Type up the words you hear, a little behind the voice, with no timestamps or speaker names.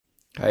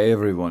Hi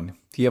everyone.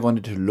 Here I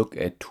wanted to look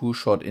at two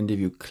short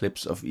interview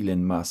clips of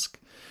Elon Musk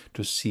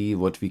to see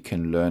what we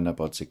can learn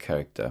about the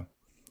character.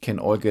 Can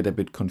all get a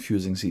bit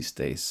confusing these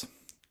days.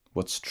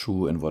 What's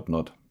true and what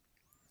not,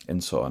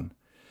 and so on.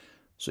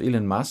 So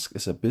Elon Musk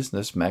is a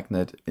business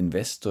magnate,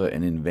 investor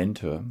and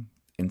inventor,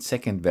 and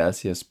second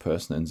wealthiest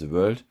person in the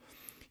world.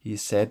 He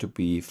is said to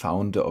be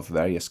founder of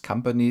various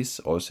companies.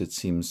 Also it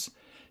seems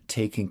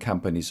taking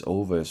companies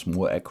over is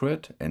more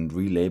accurate and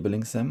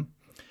relabeling them.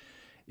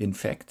 In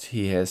fact,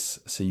 he has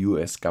the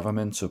US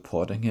government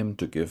supporting him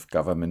to give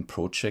government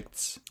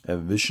projects a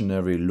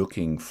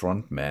visionary-looking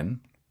frontman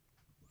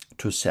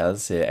to sell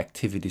their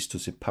activities to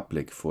the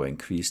public for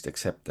increased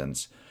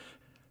acceptance.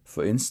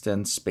 For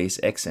instance,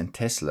 SpaceX and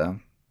Tesla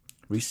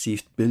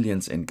received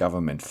billions in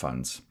government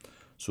funds,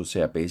 so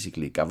they are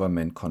basically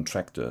government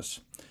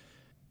contractors.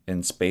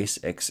 And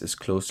SpaceX is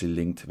closely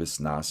linked with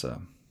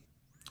NASA.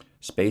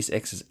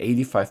 SpaceX is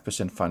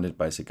 85% funded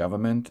by the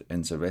government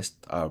and the rest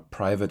are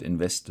private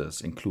investors,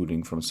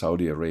 including from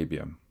Saudi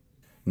Arabia.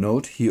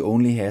 Note, he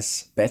only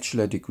has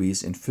bachelor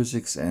degrees in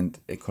physics and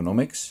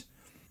economics,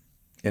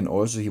 and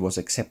also he was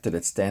accepted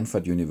at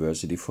Stanford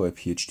University for a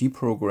PhD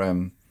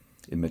program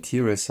in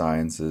material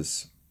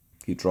sciences.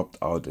 He dropped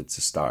out at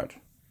the start.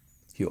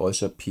 He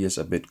also appears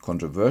a bit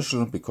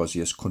controversial because he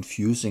has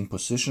confusing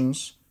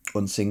positions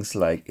on things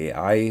like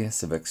AI,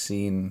 the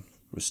vaccine,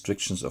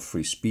 restrictions of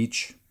free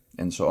speech,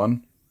 and so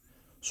on.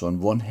 So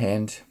on one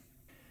hand,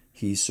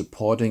 he's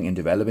supporting and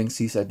developing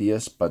these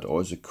ideas, but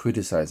also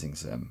criticizing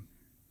them.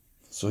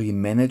 So he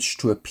managed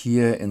to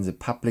appear in the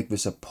public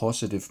with a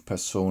positive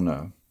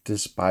persona,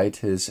 despite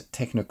his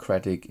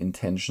technocratic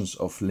intentions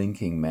of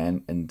linking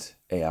man and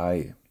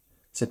AI.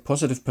 That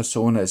positive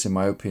persona is, in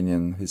my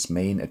opinion, his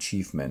main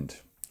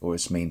achievement or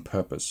his main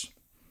purpose.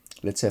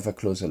 Let's have a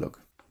closer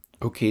look.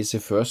 Okay, the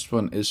first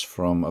one is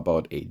from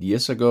about 8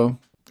 years ago.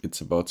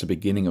 It's about the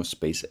beginning of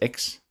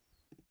SpaceX.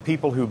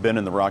 People who've been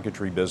in the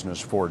rocketry business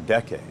for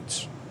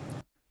decades.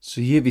 So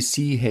here we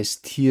see he has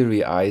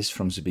teary eyes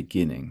from the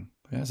beginning.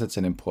 Yeah, that's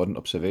an important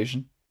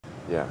observation.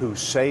 Yeah. Who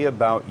say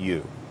about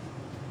you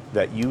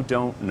that you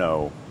don't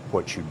know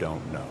what you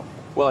don't know.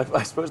 Well,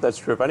 I suppose that's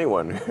true of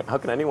anyone. How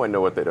can anyone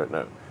know what they don't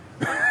know?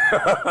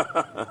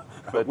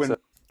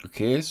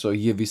 Okay, so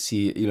here we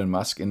see Elon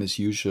Musk in his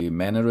usual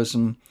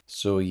mannerism.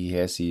 So he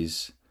has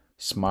these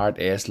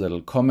smart-ass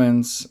little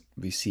comments.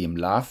 We see him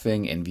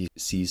laughing and we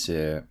see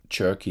the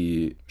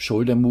jerky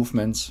shoulder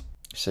movements,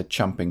 the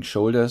jumping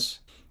shoulders.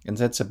 And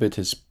that's a bit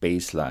his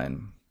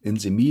baseline. In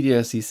the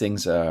media, these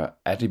things are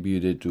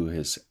attributed to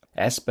his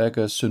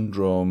Asperger's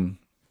syndrome,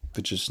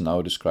 which is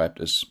now described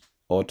as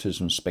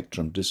autism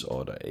spectrum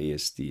disorder,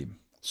 ASD.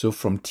 So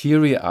from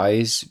teary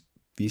eyes,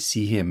 we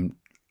see him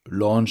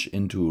launch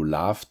into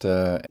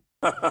laughter.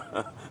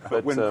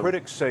 But when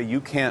critics say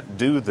you can't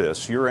do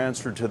this, your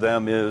answer to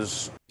them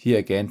is... Here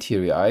again,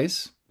 teary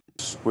eyes.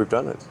 We've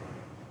done it.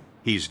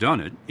 He's done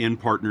it in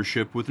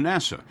partnership with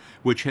NASA,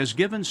 which has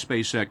given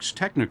SpaceX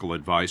technical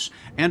advice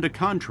and a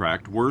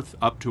contract worth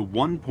up to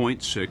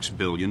 $1.6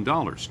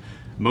 billion,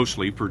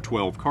 mostly for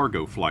 12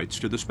 cargo flights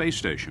to the space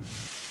station.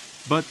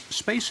 But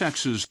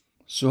SpaceX's...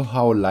 So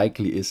how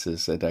likely is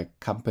it that a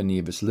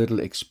company with little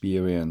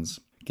experience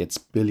gets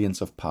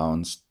billions of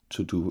pounds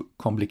to do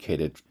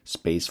complicated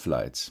space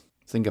flights?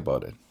 Think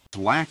about it.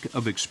 lack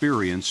of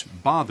experience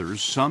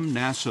bothers some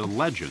NASA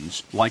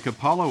legends like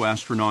Apollo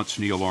astronauts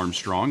Neil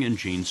Armstrong and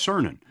Gene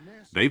Cernan.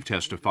 They've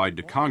testified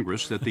to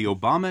Congress that the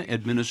Obama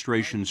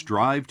administration's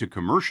drive to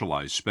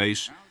commercialize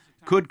space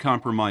could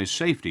compromise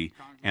safety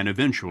and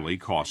eventually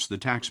cost the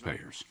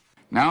taxpayers.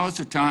 Now is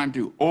the time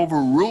to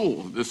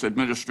overrule this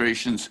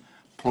administration's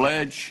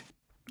pledge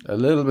A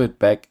little bit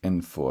back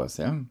and forth,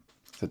 yeah?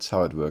 That's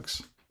how it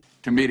works.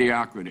 to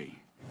mediocrity.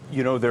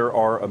 You know, there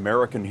are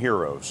American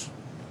heroes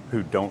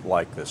who don't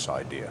like this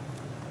idea.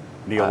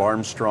 Neil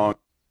Armstrong.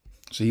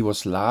 So he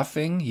was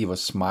laughing, he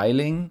was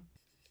smiling,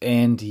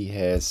 and he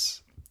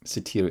has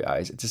the teary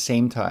eyes at the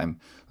same time.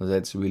 So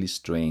that's really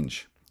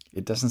strange.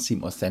 It doesn't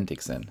seem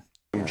authentic then.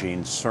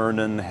 Gene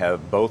Cernan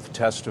have both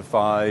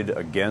testified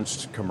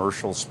against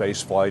commercial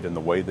spaceflight and the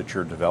way that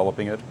you're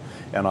developing it,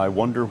 and I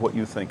wonder what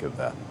you think of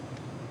that.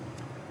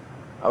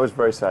 I was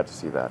very sad to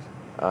see that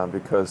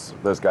because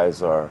those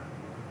guys are,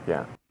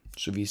 yeah.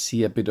 So we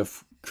see a bit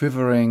of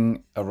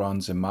quivering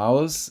around the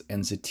mouth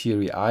and the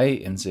teary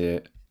eye and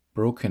the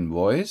broken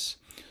voice.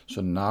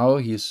 So now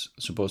he's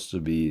supposed to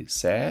be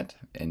sad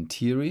and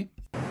teary.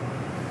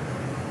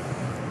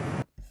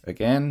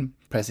 Again,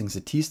 pressing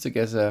the teeth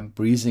together,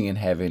 breathing in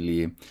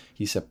heavily.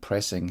 He's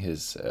suppressing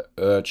his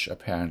urge,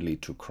 apparently,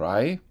 to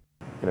cry.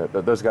 You know,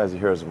 those guys are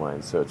heroes of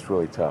mine, so it's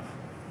really tough.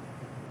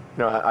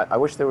 You know, I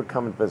wish they would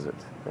come and visit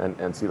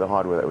and see the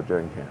hardware that we're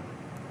doing here.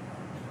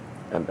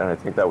 And I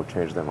think that would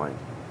change their mind.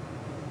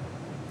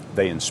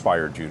 They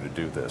inspired you to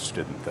do this,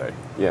 didn't they?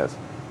 Yes.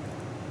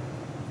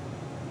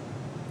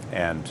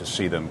 And to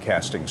see them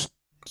casting So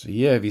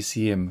here we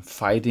see him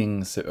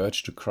fighting the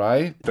urge to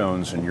cry.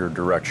 stones in your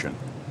direction.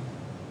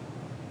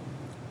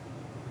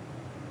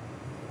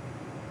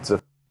 It's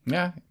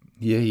Yeah,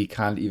 here he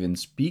can't even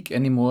speak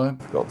anymore.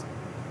 difficult.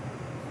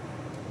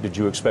 Did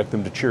you expect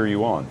them to cheer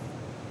you on?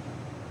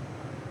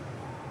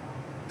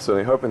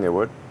 Certainly hoping they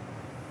would.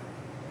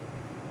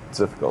 It's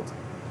difficult.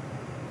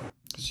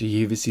 So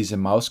here we see the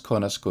mouse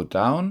corners go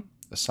down,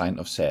 a sign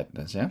of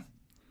sadness, yeah?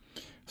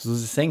 So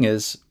the thing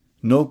is,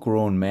 no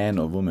grown man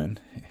or woman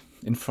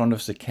in front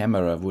of the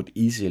camera would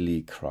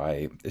easily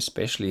cry,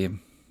 especially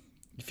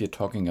if you're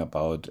talking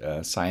about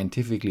a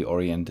scientifically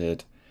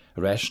oriented,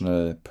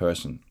 rational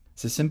person.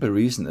 The simple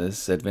reason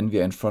is that when we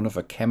are in front of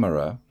a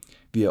camera,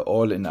 we are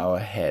all in our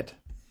head.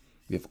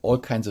 We have all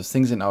kinds of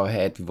things in our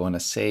head. We want to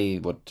say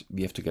what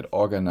we have to get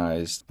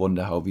organized,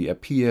 wonder how we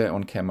appear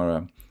on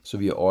camera. So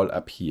we are all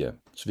up here.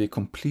 So we are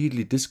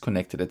completely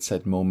disconnected at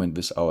that moment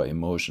with our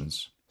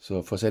emotions.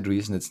 So for that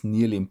reason, it's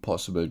nearly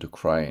impossible to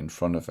cry in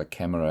front of a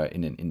camera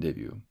in an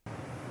interview.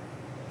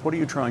 What are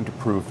you trying to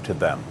prove to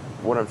them?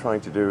 What I'm trying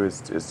to do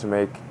is to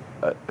make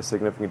a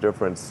significant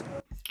difference.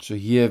 So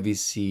here we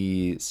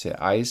see the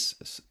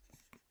eyes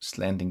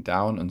slanting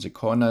down on the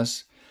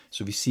corners.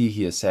 So we see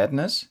here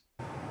sadness.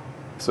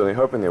 Certainly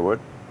hoping they would.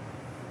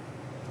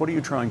 What are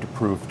you trying to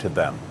prove to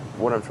them?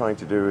 What I'm trying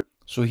to do.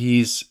 So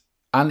he's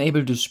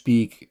unable to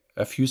speak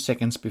a few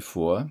seconds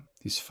before.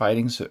 He's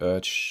fighting the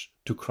urge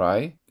to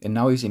cry. And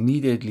now he's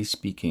immediately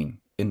speaking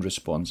in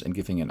response and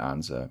giving an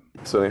answer.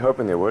 Certainly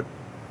hoping they would.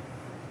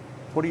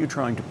 What are you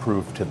trying to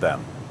prove to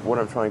them? What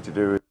I'm trying to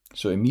do.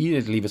 So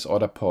immediately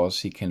without a pause,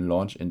 he can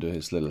launch into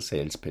his little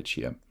sales pitch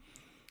here.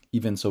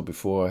 Even so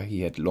before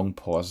he had long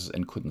pauses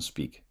and couldn't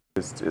speak.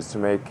 Is to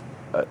make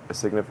a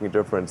significant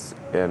difference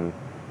in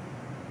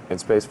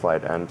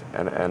spaceflight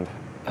and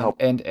help.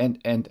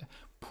 And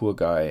poor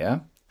guy, yeah?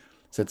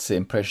 That's the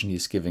impression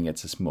he's giving at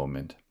this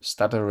moment.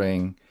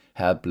 Stuttering,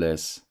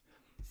 helpless.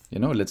 You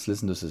know, let's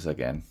listen to this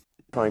again.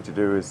 Trying to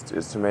do is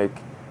to make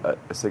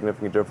a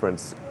significant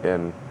difference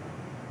in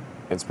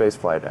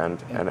spaceflight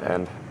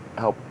and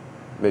help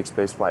make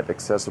spaceflight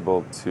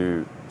accessible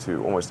to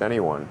almost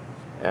anyone.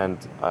 And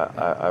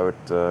I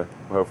would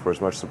hope for as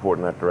much support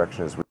in that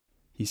direction as we.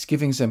 He's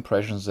giving the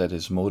impressions that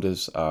his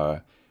motives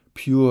are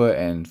pure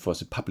and for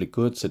the public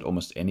good, that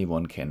almost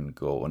anyone can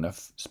go on a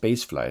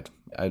space flight.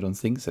 I don't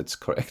think that's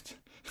correct.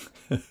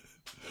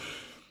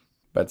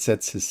 But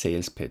that's his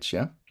sales pitch,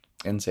 yeah?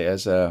 And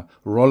there's a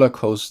roller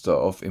coaster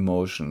of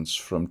emotions,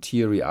 from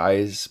teary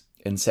eyes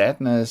and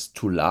sadness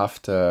to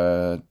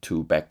laughter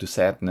to back to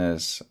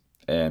sadness.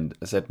 And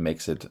that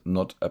makes it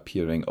not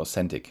appearing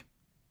authentic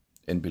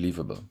and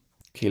believable.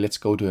 Okay, let's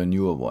go to a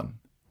newer one.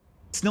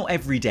 It's not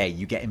every day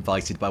you get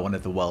invited by one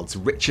of the world's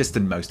richest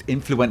and most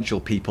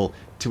influential people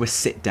to a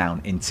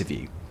sit-down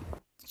interview.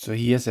 So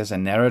here there's a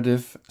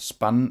narrative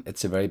spun at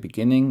the very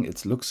beginning.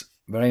 It looks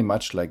very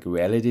much like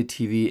reality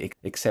TV,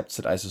 except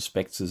that I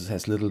suspect this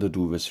has little to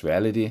do with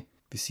reality.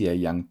 We see a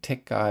young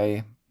tech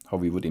guy, how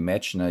we would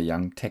imagine a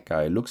young tech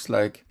guy looks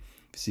like.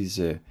 We see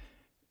the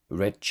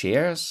red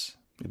chairs.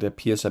 It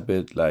appears a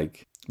bit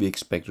like we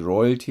expect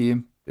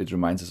royalty. It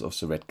reminds us of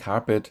the red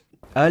carpet.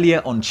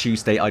 Earlier on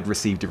Tuesday, I'd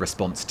received a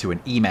response to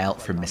an email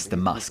from Mr.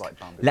 Musk.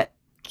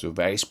 So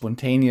very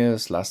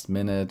spontaneous, last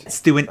minute. Let's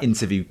do an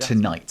interview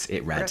tonight,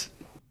 it read.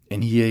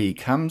 And here he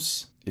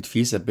comes. It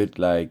feels a bit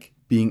like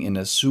being in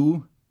a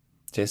zoo.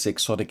 There's an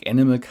exotic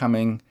animal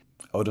coming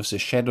out of the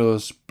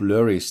shadows,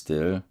 blurry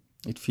still.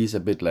 It feels a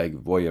bit like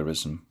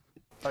voyeurism.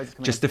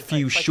 Just a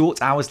few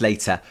short hours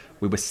later,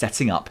 we were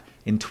setting up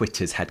in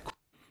Twitter's headquarters.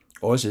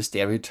 All the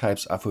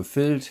stereotypes are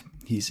fulfilled.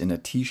 He's in a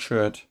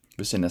t-shirt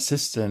with an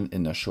assistant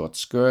in a short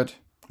skirt,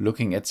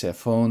 looking at their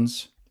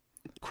phones.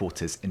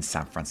 Quarters in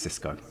San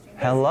Francisco.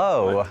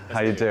 Hello,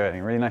 how you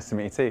doing? Really nice to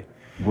meet you too.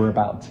 We're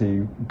about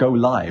to go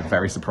live,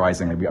 very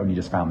surprisingly. We only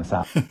just found this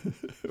out.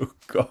 Oh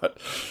God.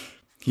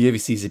 Here we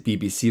see the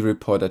BBC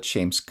reporter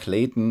James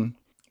Clayton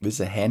with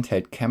a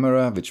handheld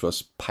camera, which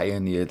was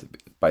pioneered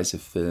by the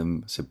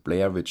film The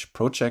Blair Witch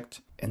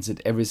Project, and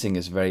that everything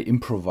is very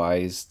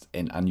improvised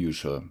and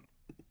unusual.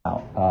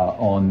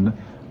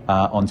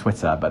 On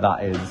Twitter, but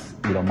that is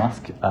Elon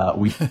Musk.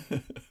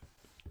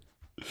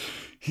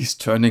 He's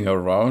turning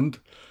around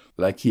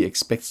like he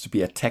expects to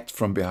be attacked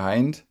from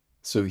behind.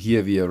 So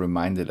here we are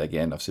reminded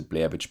again of the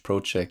Blair Witch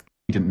Project.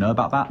 We didn't know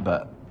about that,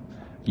 but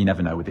you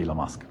never know with Elon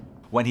Musk.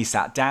 When he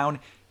sat down,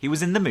 he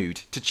was in the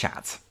mood to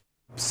chat.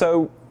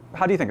 So,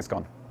 how do you think it's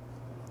gone?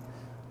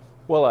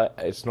 Well,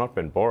 it's not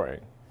been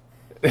boring.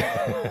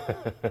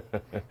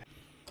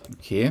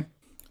 Okay,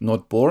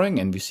 not boring,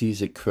 and we see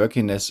the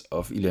quirkiness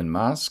of Elon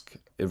Musk,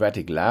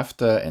 erratic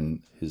laughter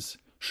and his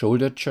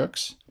shoulder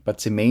jerks. But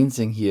the main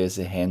thing here is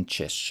a hand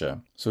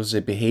gesture. So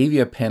the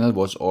behavior panel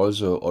was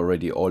also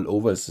already all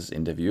over this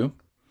interview,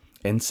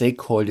 and they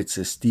called it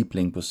the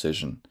steepling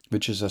position,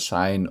 which is a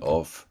sign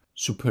of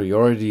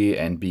superiority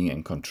and being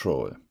in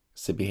control.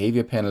 The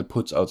behavior panel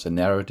puts out the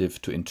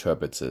narrative to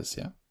interpret this,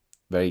 yeah,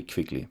 very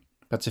quickly.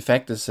 But the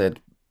fact is that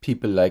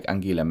people like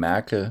Angela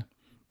Merkel,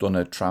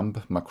 Donald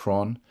Trump,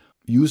 Macron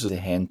use the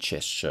hand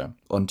gesture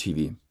on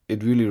TV.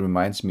 It really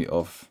reminds me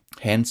of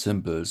hand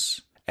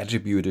symbols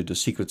attributed to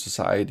secret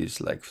societies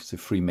like the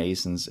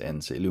Freemasons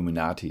and the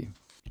Illuminati.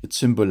 It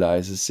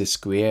symbolizes the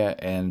square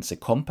and the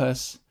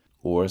compass,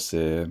 or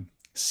the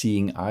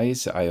seeing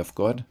eyes, the eye of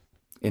God.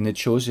 And it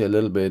shows you a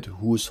little bit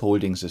who's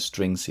holding the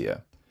strings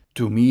here.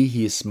 To me,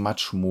 he is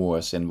much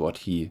more than what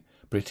he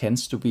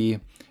pretends to be,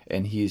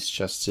 and he's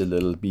just a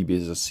little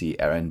BBC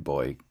errand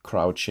boy,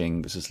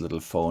 crouching with his little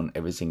phone,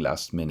 everything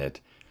last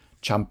minute,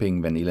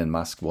 jumping when Elon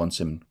Musk wants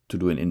him to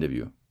do an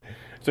interview.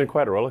 It's been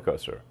quite a roller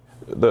coaster.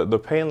 The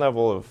pain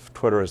level of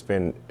Twitter has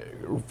been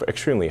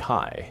extremely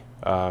high.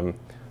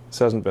 This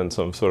hasn't been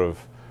some sort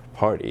of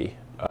party.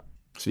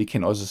 So we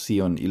can also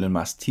see on Elon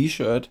Musk's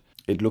t-shirt,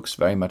 it looks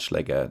very much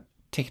like a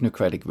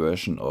technocratic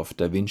version of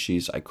Da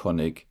Vinci's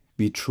iconic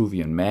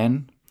Vitruvian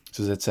Man.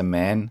 So that's a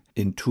man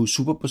in two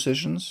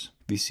superpositions.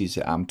 We see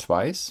the arm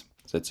twice.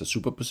 That's a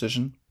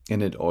superposition.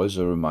 And it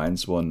also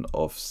reminds one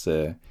of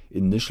the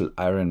initial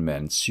Iron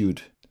Man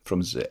suit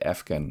from the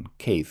Afghan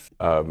cave.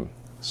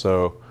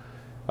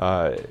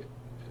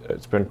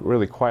 It's been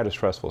really quite a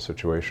stressful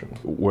situation.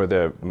 Were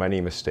there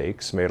many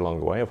mistakes made along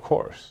the way? Of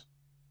course.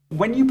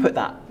 When you put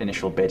that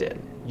initial bid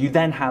in, you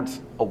then had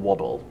a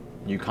wobble.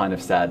 You kind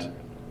of said,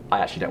 I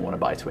actually don't want to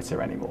buy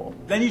Twitter anymore.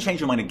 Then you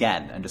changed your mind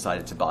again and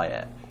decided to buy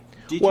it.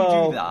 Did you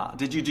do that?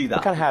 Did you do that?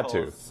 I kind of had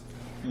to.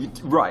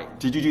 Right.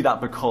 Did you do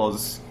that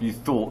because you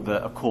thought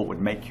that a court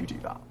would make you do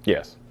that?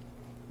 Yes.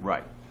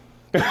 Right.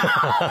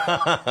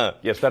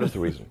 Yes, that is the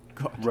reason.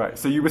 Right.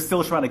 So you were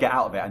still trying to get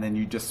out of it, and then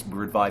you just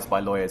were advised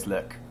by lawyers,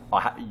 look,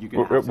 you're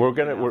going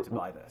to have to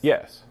buy this.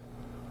 Yes.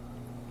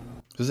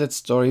 So that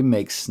story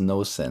makes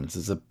no sense.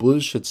 It's a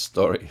bullshit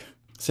story.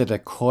 So that a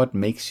court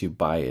makes you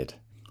buy it.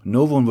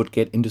 No one would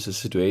get into the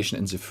situation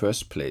in the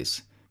first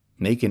place.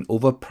 Make an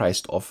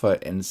overpriced offer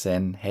and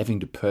then having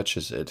to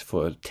purchase it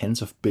for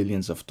tens of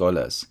billions of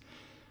dollars.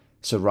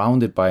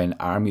 Surrounded by an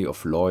army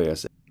of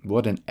lawyers.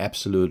 What an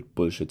absolute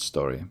bullshit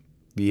story.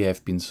 We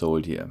have been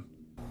sold here.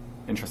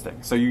 Interesting.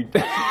 So you...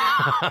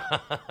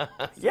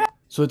 Yeah.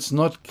 So it's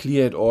not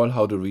clear at all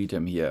how to read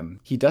him here.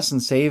 He doesn't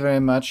say very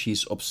much.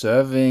 He's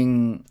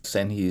observing.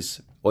 Then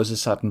he's all of a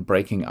sudden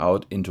breaking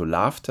out into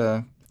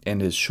laughter. And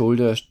his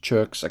shoulder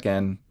jerks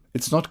again.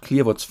 It's not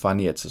clear what's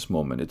funny at this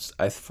moment.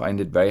 I find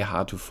it very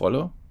hard to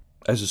follow.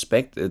 I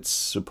suspect it's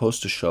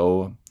supposed to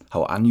show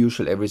how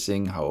unusual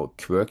everything, how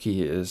quirky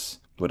he is,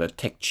 what a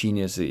tech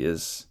genius he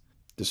is,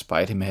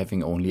 despite him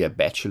having only a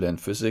bachelor in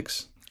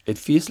physics. It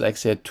feels like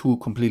they're two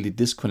completely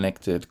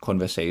disconnected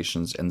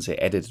conversations and they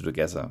edited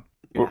together.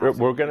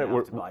 We're going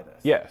to buy this.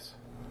 Yes.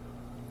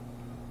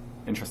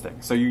 Interesting.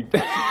 So you...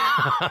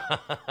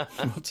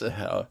 What the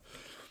hell?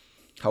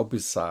 How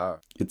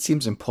bizarre. It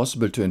seems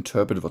impossible to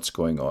interpret what's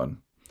going on.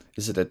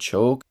 Is it a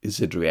joke?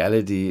 Is it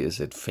reality? Is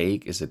it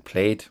fake? Is it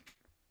played?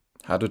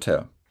 Hard to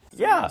tell.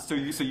 Yeah. So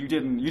you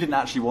didn't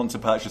actually want to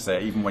purchase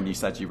it even when you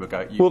said you were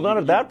going. Well, not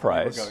at that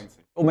price.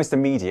 Almost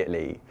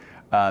immediately,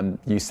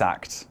 you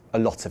sacked a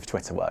lot of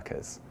Twitter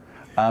workers.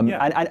 And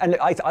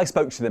I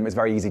spoke to them. It was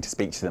very easy to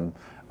speak to them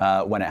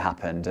when it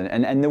happened.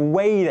 And the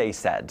way they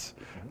said,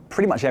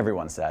 pretty much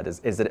everyone said, is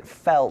that it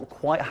felt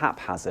quite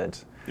haphazard.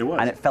 It was.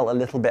 And it felt a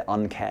little bit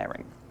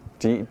uncaring.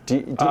 I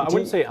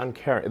wouldn't say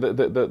uncaring.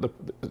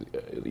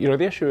 The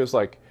issue is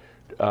like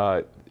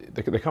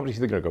the company's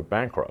either going to go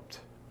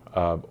bankrupt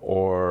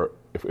or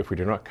if we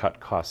do not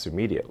cut costs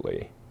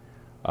immediately.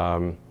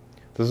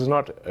 This is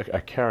not a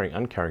caring,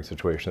 uncaring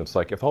situation. It's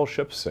like if the whole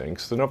ship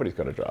sinks, then nobody's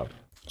got a job.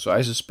 So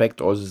I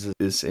suspect also this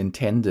is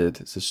intended,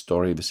 the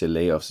story with the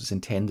layoffs is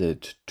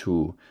intended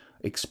to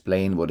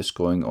explain what is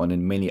going on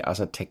in many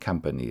other tech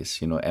companies,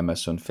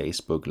 Amazon,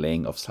 Facebook,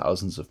 laying off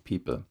thousands of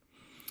people.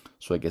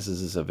 So I guess this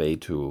is a way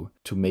to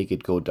make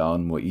it go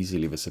down more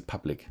easily with the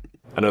public.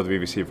 I know the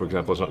BBC, for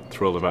example, is not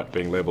thrilled about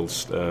being labelled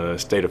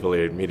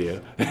state-affiliated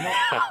media.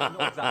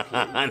 Not exactly.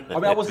 I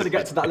mean, I wanted to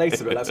get to that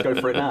later, but let's go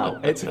for it now.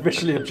 It's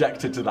officially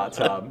objected to that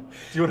term.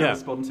 Do you want to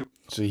respond to it?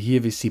 So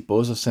here we see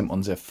both of them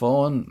on their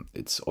phone.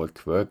 It's all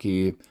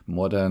quirky,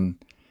 modern,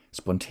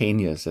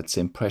 spontaneous. That's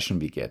the impression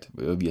we get,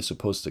 we are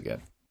supposed to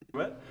get.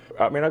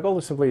 I mean, our goal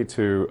is simply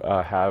to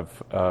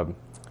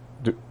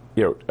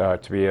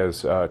to be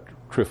as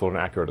truthful and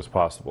accurate as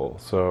possible.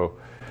 So,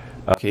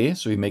 okay,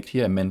 so we make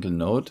here a mental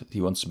note.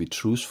 He wants to be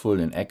truthful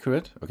and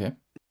accurate. Okay.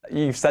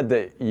 You've said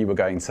that you were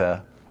going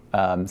to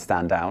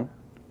stand down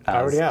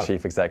as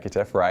chief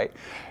executive, right?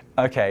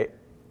 Okay.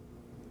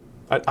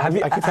 I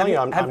keep telling you,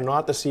 I'm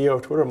not the CEO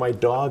of Twitter. My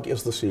dog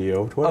is the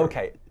CEO of Twitter.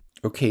 Okay.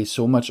 Okay,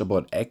 so much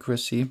about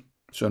accuracy.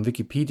 So on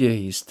Wikipedia,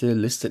 he's still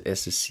listed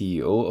as the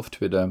CEO of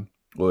Twitter,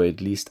 or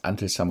at least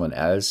until someone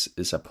else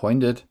is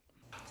appointed.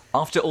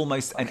 After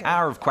almost an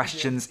hour of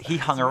questions, he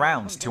hung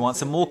around to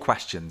answer more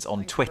questions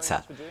on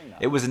Twitter.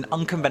 It was an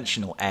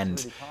unconventional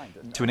end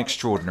to an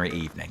extraordinary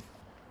evening.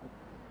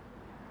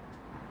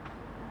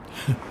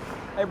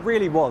 It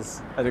really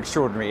was an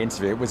extraordinary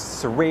interview. It was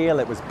surreal,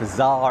 it was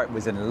bizarre, it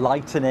was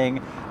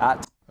enlightening.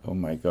 Oh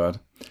my God.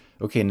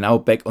 Okay, now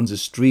back on the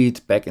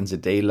street, back in the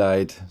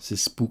daylight.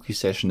 This spooky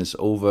session is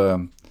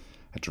over.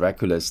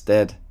 Dracula is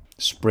dead.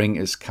 Spring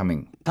is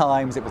coming.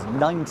 Times it was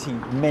 90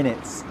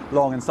 minutes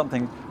long and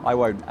something I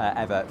won't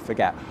ever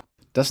forget.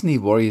 Doesn't he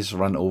worry he's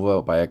run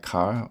over by a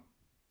car?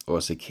 Or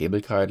a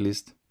cable car at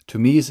least? To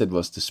me, that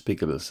was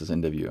despicable, this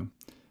interview.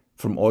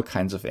 From all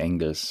kinds of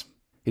angles.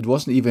 It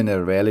wasn't even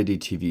a reality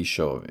TV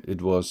show.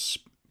 It was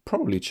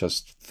probably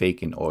just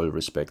fake in all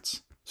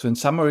respects. So in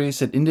summary,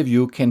 that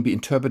interview can be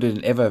interpreted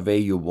in every way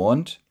you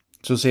want.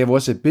 So there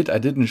was a bit I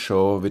didn't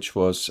show, which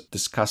was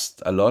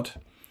discussed a lot.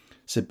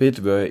 The bit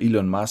where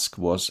Elon Musk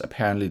was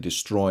apparently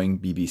destroying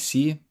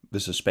BBC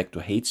with respect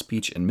to hate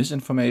speech and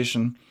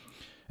misinformation.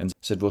 And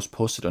that was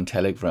posted on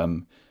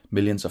Telegram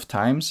millions of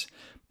times.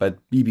 But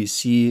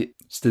BBC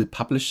still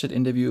published that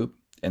interview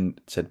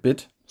and that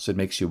bit. So it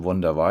makes you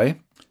wonder why.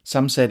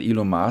 Some said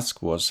Elon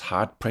Musk was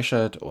hard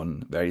pressured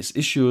on various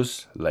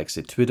issues, like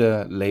the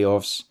Twitter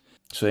layoffs.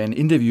 So an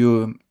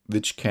interview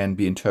which can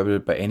be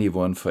interpreted by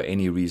anyone for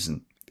any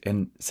reason.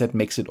 And that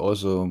makes it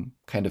also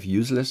kind of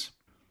useless.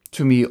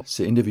 To me,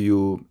 the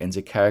interview and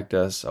the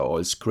characters are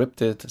all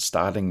scripted,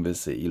 starting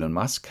with the Elon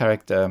Musk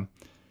character.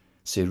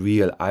 The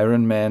real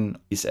Iron Man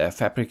is a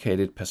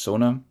fabricated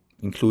persona,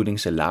 including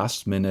the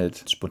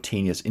last-minute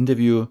spontaneous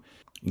interview,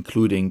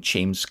 including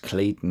James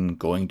Clayton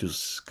going to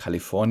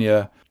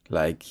California,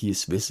 like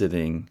he's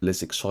visiting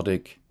this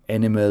exotic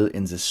animal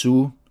in the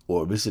zoo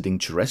or visiting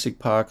Jurassic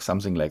Park,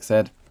 something like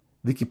that.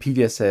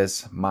 Wikipedia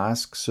says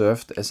Musk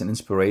served as an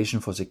inspiration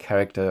for the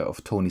character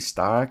of Tony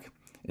Stark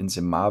in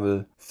the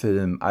Marvel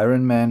film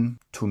Iron Man.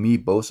 To me,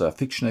 both are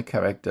fictional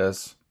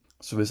characters.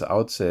 So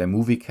without the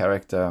movie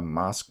character,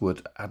 Musk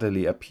would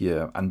utterly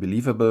appear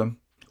unbelievable,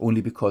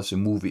 only because the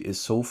movie is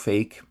so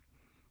fake.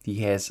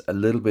 He has a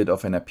little bit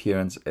of an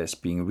appearance as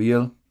being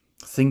real.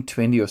 Think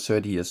 20 or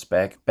 30 years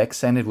back. Back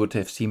then it would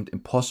have seemed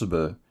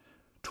impossible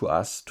to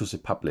us, to the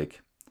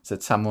public,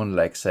 that someone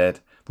like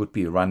that would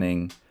be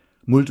running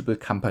multiple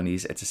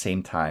companies at the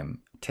same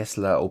time.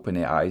 Tesla,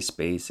 OpenAI,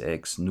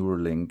 SpaceX,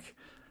 Neuralink,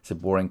 The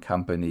Boring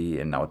Company,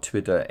 and now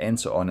Twitter, and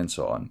so on and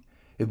so on.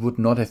 It would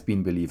not have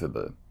been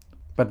believable.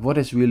 But what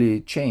has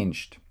really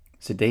changed?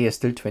 The day is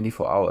still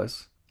 24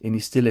 hours, and he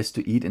still has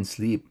to eat and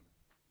sleep.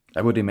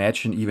 I would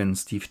imagine even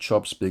Steve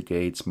Jobs, Bill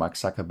Gates, Mark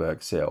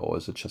Zuckerberg, they are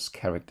also just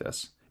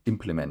characters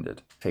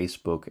implemented.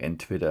 Facebook and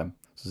Twitter.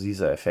 So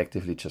these are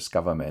effectively just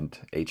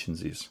government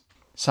agencies.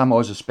 Some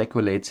also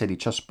speculate that he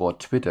just bought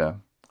Twitter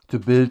to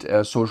build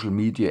a social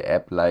media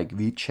app like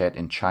WeChat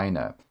in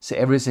China. The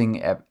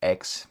Everything app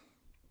X.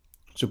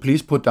 So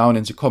please put down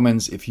in the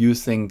comments if you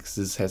think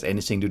this has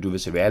anything to do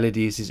with the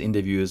realities, these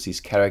interviews, these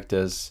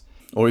characters,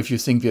 or if you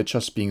think we are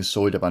just being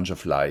sold a bunch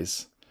of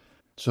lies.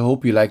 So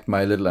hope you liked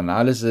my little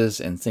analysis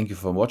and thank you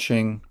for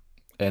watching,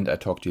 and I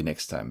talk to you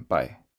next time. Bye.